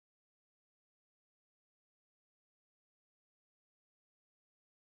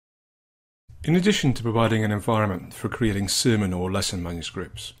In addition to providing an environment for creating sermon or lesson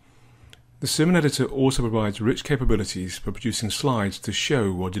manuscripts, the sermon editor also provides rich capabilities for producing slides to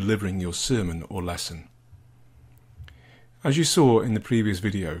show while delivering your sermon or lesson. As you saw in the previous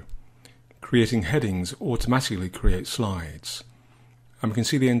video, creating headings automatically creates slides, and we can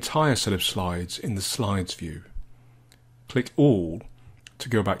see the entire set of slides in the Slides view. Click All to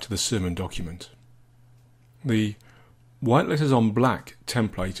go back to the sermon document. The white letters on black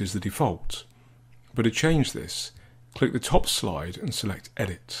template is the default, but to change this, click the top slide and select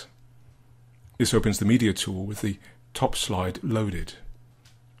Edit. This opens the Media tool with the top slide loaded.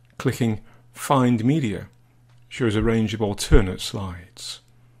 Clicking Find Media shows a range of alternate slides.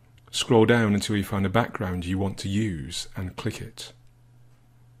 Scroll down until you find a background you want to use and click it.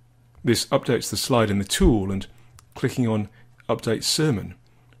 This updates the slide in the tool, and clicking on Update Sermon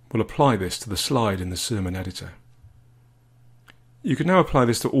will apply this to the slide in the sermon editor. You can now apply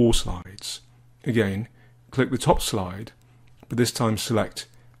this to all slides. Again, click the top slide, but this time select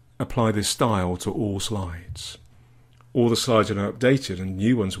Apply this style to all slides. All the slides are now updated and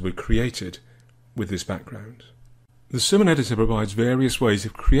new ones will be created with this background. The sermon editor provides various ways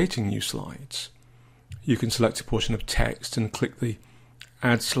of creating new slides. You can select a portion of text and click the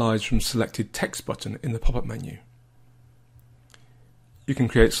Add Slides from Selected Text button in the pop-up menu. You can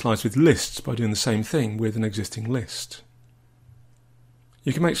create slides with lists by doing the same thing with an existing list.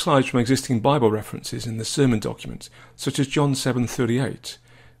 You can make slides from existing Bible references in the sermon document, such as John 7:38,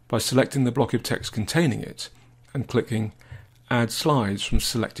 by selecting the block of text containing it and clicking Add Slides from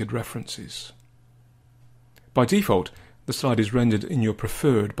Selected References. By default, the slide is rendered in your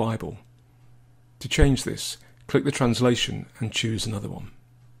preferred Bible. To change this, click the translation and choose another one.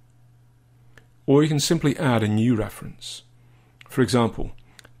 Or you can simply add a new reference. For example,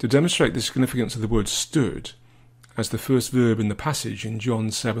 to demonstrate the significance of the word stood as the first verb in the passage in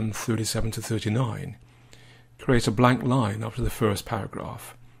John 7:37-39, create a blank line after the first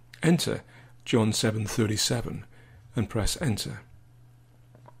paragraph. Enter John 7:37 and press Enter.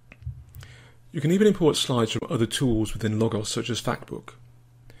 You can even import slides from other tools within Logos, such as Factbook.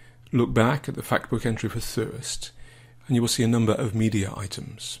 Look back at the Factbook entry for Thirst, and you will see a number of media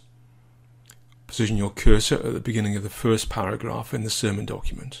items. Position your cursor at the beginning of the first paragraph in the sermon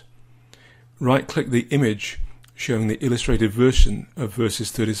document. Right-click the image showing the illustrated version of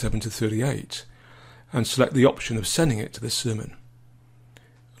verses 37-38, and select the option of sending it to the sermon.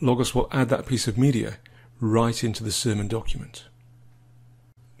 Logos will add that piece of media right into the sermon document.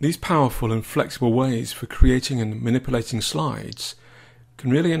 These powerful and flexible ways for creating and manipulating slides can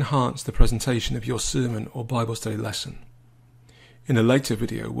really enhance the presentation of your sermon or Bible study lesson. In a later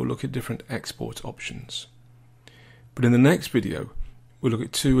video, we'll look at different export options. But in the next video, we'll look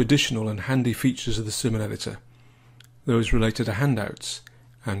at two additional and handy features of the sermon editor, those related to handouts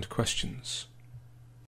and questions.